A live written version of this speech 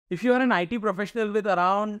If you are an IT professional with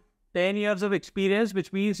around 10 years of experience,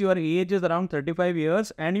 which means your age is around 35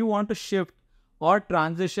 years, and you want to shift or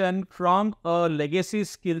transition from a legacy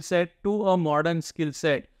skill set to a modern skill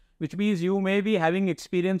set, which means you may be having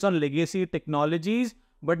experience on legacy technologies,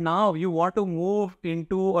 but now you want to move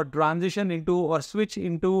into or transition into or switch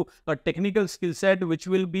into a technical skill set which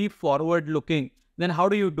will be forward looking. Then how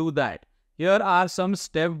do you do that? Here are some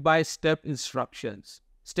step-by-step instructions.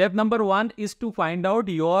 Step number 1 is to find out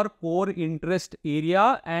your core interest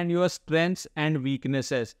area and your strengths and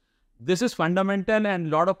weaknesses. This is fundamental and a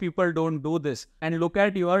lot of people don't do this. And look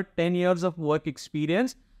at your 10 years of work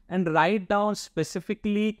experience and write down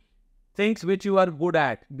specifically things which you are good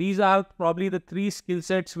at. These are probably the 3 skill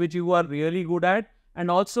sets which you are really good at,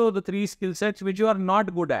 and also the 3 skill sets which you are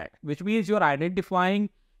not good at, which means you are identifying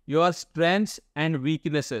your strengths and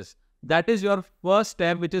weaknesses. That is your first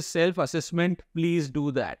step, which is self-assessment. Please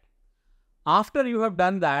do that. After you have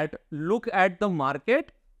done that, look at the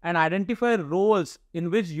market and identify roles in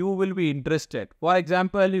which you will be interested. For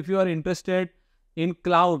example, if you are interested in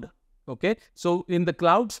cloud, okay, so in the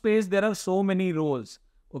cloud space, there are so many roles.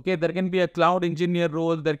 Okay, there can be a cloud engineer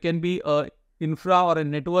role, there can be a infra or a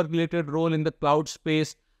network related role in the cloud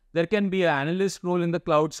space, there can be an analyst role in the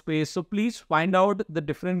cloud space. So please find out the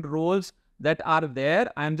different roles that are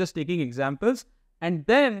there. I'm just taking examples, and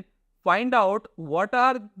then find out what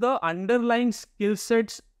are the underlying skill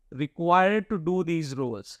sets required to do these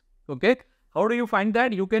roles. Okay, how do you find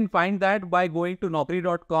that? You can find that by going to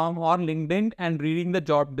naukri.com or LinkedIn and reading the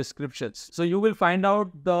job descriptions. So you will find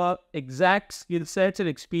out the exact skill sets and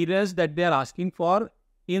experience that they are asking for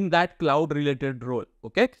in that cloud related role.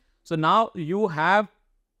 Okay, so now you have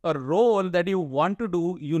a role that you want to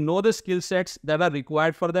do, you know the skill sets that are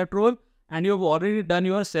required for that role, and you've already done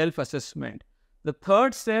your self-assessment. The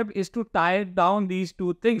third step is to tie down these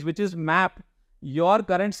 2 things, which is map your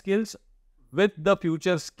current skills with the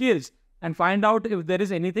future skills and find out if there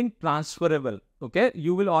is anything transferable. Okay,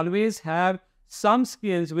 you will always have some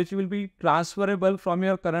skills which will be transferable from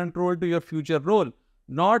your current role to your future role.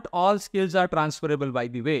 Not all skills are transferable, by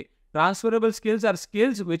the way. Transferable skills are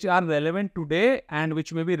skills which are relevant today and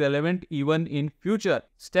which may be relevant even in future.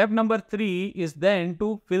 Step number 3 is then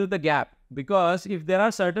to fill the gap, because if there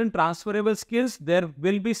are certain transferable skills, there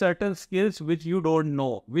will be certain skills which you don't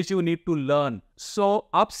know, which you need to learn. So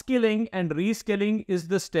upskilling and reskilling is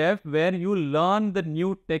the step where you learn the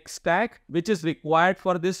new tech stack which is required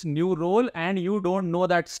for this new role, and you don't know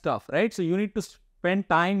that stuff, right? So you need to spend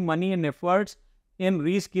time, money and efforts in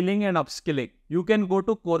reskilling and upskilling. You can go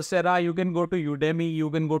to Coursera, you can go to Udemy, you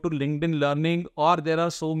can go to LinkedIn Learning, or there are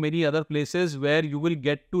so many other places where you will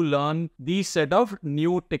get to learn these set of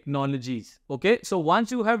new technologies. Okay, so once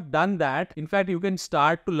you have done that, in fact, you can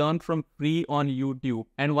start to learn from free on YouTube.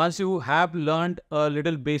 And once you have learned a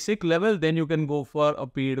little basic level, then you can go for a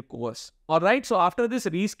paid course. Alright, so after this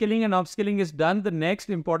reskilling and upskilling is done, the next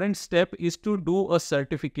important step is to do a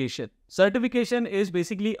certification. Certification is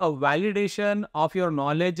basically a validation of your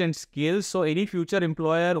knowledge and skills. So any future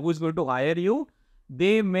employer who is going to hire you,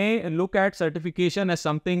 they may look at certification as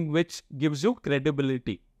something which gives you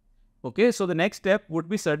credibility. Okay, so the next step would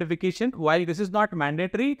be certification. While this is not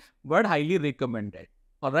mandatory, but highly recommended.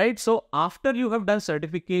 Alright, so after you have done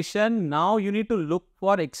certification, now you need to look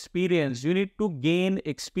for experience. You need to gain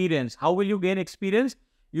experience. How will you gain experience?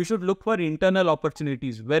 You should look for internal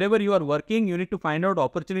opportunities. Wherever you are working, you need to find out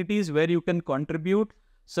opportunities where you can contribute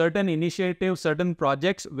certain initiatives, certain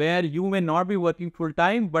projects where you may not be working full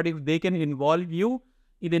time, but if they can involve you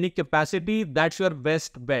in any capacity, that's your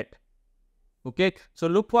best bet. Okay, so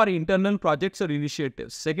look for internal projects or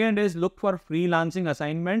initiatives. Second is look for freelancing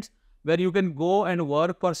assignments where you can go and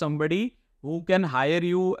work for somebody who can hire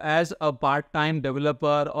you as a part-time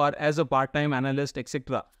developer or as a part-time analyst,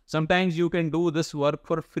 etc. Sometimes you can do this work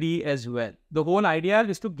for free as well. The whole idea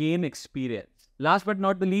is to gain experience. Last but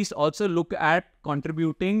not the least, also look at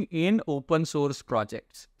contributing in open source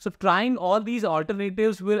projects. So trying all these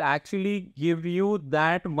alternatives will actually give you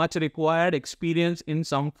that much required experience in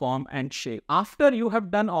some form and shape. After you have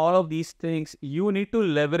done all of these things, you need to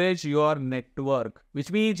leverage your network,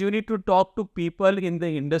 which means you need to talk to people in the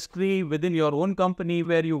industry within your own company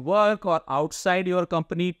where you work or outside your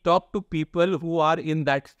company. Talk to people who are in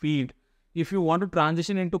that field. If you want to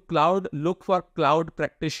transition into cloud, look for cloud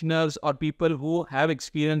practitioners or people who have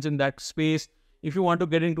experience in that space. If you want to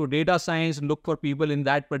get into data science, look for people in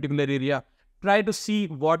that particular area. Try to see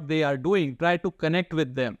what they are doing. Try to connect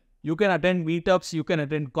with them. You can attend meetups, you can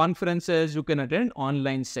attend conferences, you can attend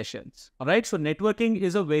online sessions. All right. So networking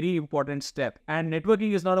is a very important step, and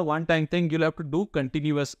networking is not a one-time thing. You'll have to do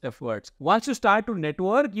continuous efforts. Once you start to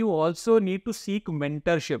network, you also need to seek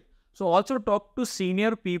mentorship. So also talk to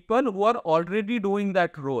senior people who are already doing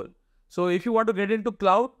that role. So if you want to get into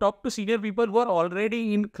cloud, talk to senior people who are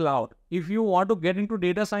already in cloud. If you want to get into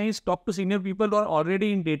data science, talk to senior people who are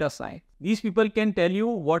already in data science. These people can tell you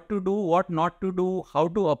what to do, what not to do, how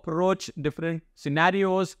to approach different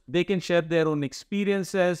scenarios. They can share their own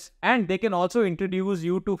experiences, and they can also introduce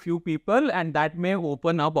you to few people, and that may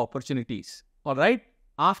open up opportunities. All right.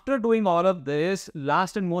 After doing all of this,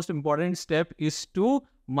 last and most important step is to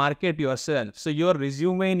market yourself. So your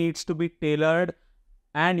resume needs to be tailored,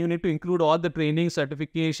 and you need to include all the training,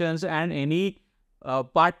 certifications, and any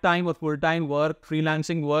part-time or full-time work,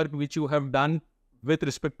 freelancing work, which you have done with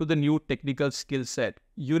respect to the new technical skill set.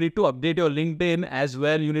 You need to update your LinkedIn as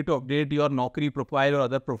well. You need to update your Naukri profile or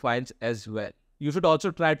other profiles as well. You should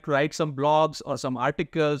also try to write some blogs or some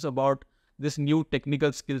articles about this new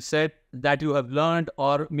technical skill set that you have learned,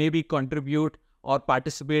 or maybe contribute or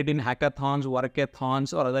participate in hackathons,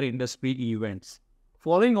 workathons, or other industry events.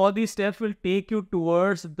 Following all these steps will take you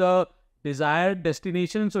towards the desired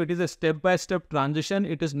destination. So it is a step-by-step transition.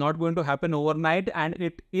 It is not going to happen overnight, and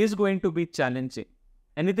it is going to be challenging.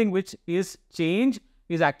 Anything which is change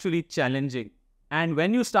is actually challenging. And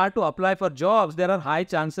when you start to apply for jobs, there are high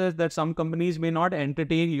chances that some companies may not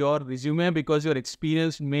entertain your resume because your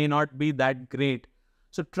experience may not be that great.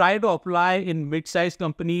 So try to apply in mid-sized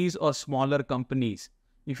companies or smaller companies.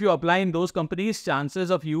 If you apply in those companies,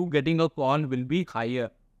 chances of you getting a call will be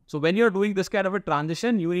higher. So when you're doing this kind of a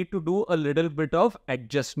transition, you need to do a little bit of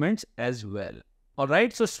adjustments as well. All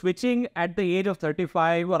right. So switching at the age of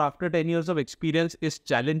 35 or after 10 years of experience is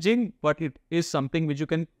challenging, but it is something which you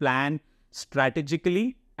can plan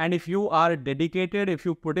strategically. And if you are dedicated, if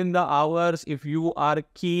you put in the hours, if you are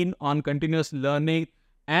keen on continuous learning,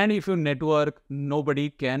 and if you network,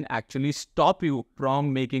 nobody can actually stop you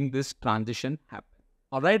from making this transition happen.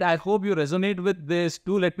 All right, I hope you resonate with this.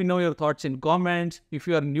 Do let me know your thoughts in comments. If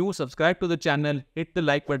you are new, subscribe to the channel, hit the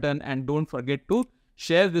like button, and don't forget to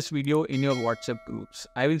share this video in your WhatsApp groups.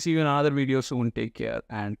 I will see you in another video soon. Take care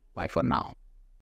and bye for now.